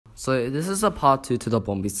So this is a part 2 to the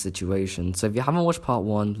Bombi situation. So if you haven't watched part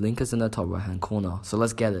 1, link is in the top right hand corner. So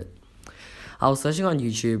let's get it. I was searching on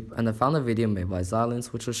YouTube and I found a video made by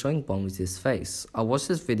Xylans which was showing Bombi's face. I watched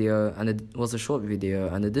this video and it was a short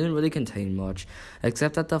video and it didn't really contain much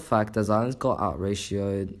except that the fact that Xylans got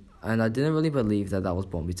out-ratioed and I didn't really believe that was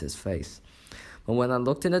Bombi's face. But when I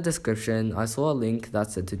looked in the description, I saw a link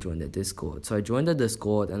that said to join the Discord. So I joined the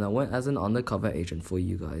Discord and I went as an undercover agent for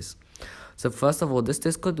you guys. So first of all, this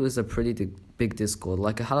Discord was a pretty big Discord,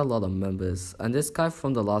 like it had a lot of members. And this guy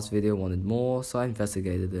from the last video wanted more, so I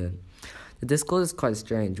investigated it. The Discord is quite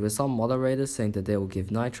strange, with some moderators saying that they will give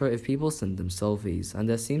nitro if people send them selfies. And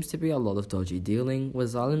there seems to be a lot of dodgy dealing,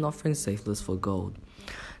 with Xylan offering safeless for gold.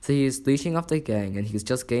 So he is leeching off the gang and he's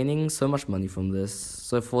just gaining so much money from this.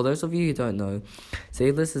 So for those of you who don't know,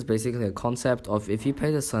 safeless is basically a concept of if you pay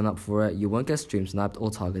to sign up for it, you won't get stream snapped or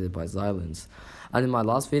targeted by Xylans. And in my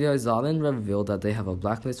last video, Xylan revealed that they have a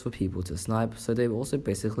blacklist for people to snipe, so they also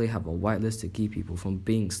basically have a whitelist to keep people from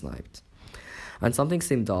being sniped. And something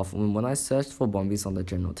seemed off when I searched for Bombis on the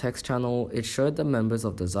general text channel, it showed the members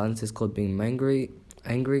of the Xylans Discord being angry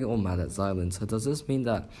or mad at Xylans. So does this mean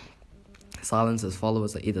that Xylans'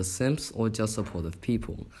 followers are either simps or just supportive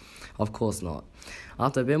people? Of course not.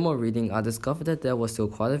 After a bit more reading, I discovered that there were still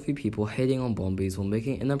quite a few people hating on Bombis or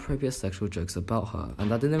making inappropriate sexual jokes about her, and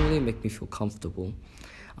that didn't really make me feel comfortable.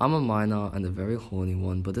 I'm a minor and a very horny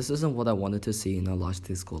one, but this isn't what I wanted to see in a large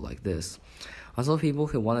Discord like this. I saw people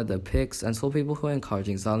who wanted their pics and saw people who were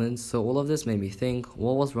encouraging Xylans, so all of this made me think,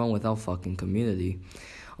 what was wrong with our fucking community?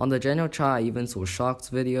 On the general chat, I even saw Shark's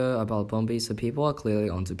video about Bombi, so people are clearly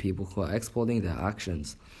onto people who are exploiting their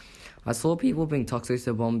actions. I saw people being toxic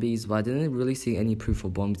to Bombis, but I didn't really see any proof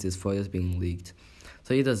of Bombis' photos being leaked.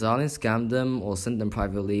 So either Xylans scammed them or sent them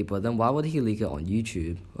privately, but then why would he leak it on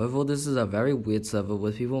YouTube? Overall, this is a very weird server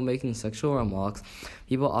with people making sexual remarks,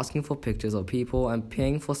 people asking for pictures of people, and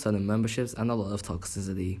paying for certain memberships and a lot of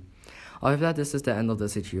toxicity. I hope that this is the end of the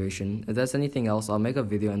situation. If there's anything else, I'll make a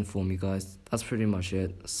video and inform you guys. That's pretty much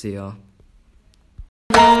it. See ya.